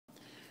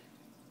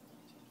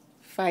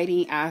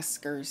Fighting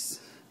Oscars.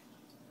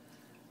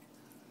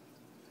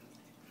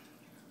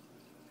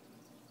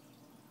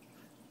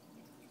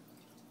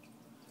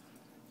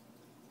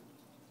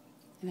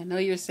 And I know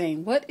you're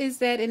saying, what is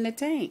that in the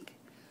tank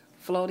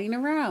floating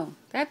around?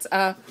 That's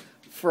a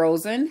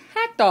frozen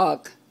hot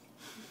dog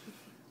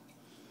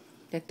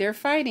that they're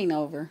fighting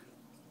over.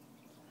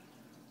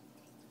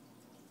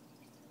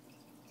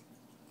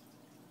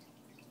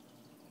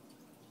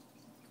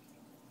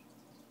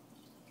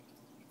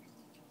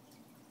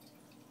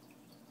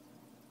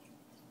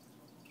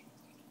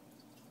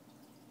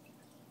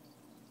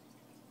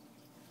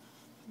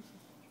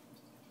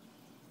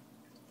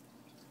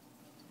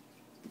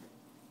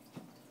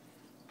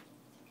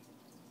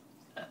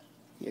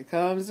 Here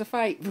comes the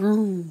fight.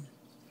 Boom.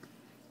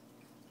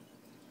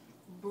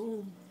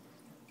 Boom.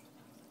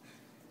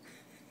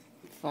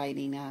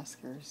 Fighting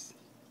Oscars.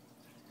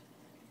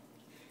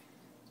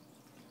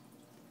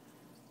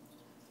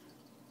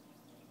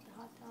 The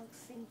hot dog's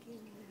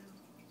sinking now.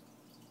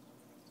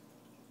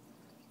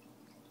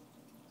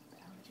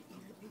 How would you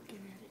eat it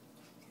looking at it?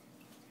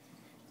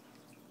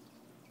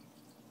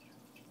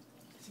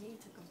 Doesn't he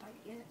took a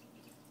bite yet?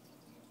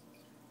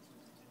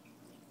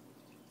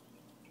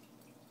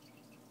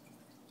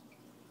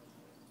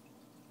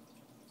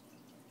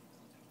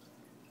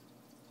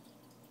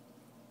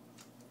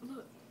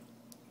 Look.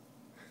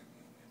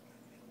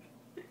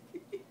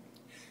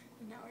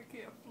 Now I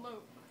can't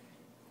float.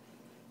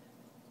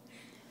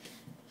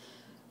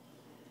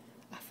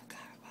 I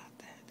forgot about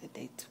that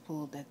they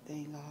pulled that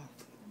thing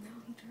off. Now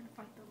I'm trying to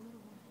fight the little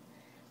one.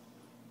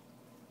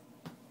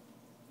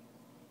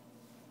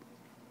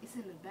 It's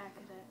in the back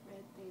of that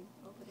red thing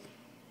over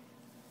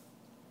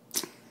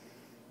there.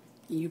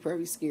 You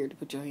probably scared to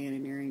put your hand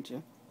in there, ain't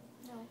you?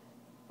 No.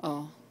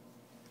 Oh.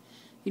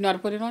 You know how to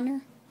put it on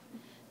there?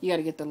 You got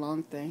to get the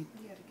long thing.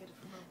 You gotta get it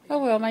from over there. Oh,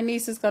 well, my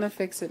niece is going to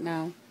fix it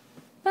now.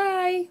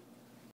 Bye.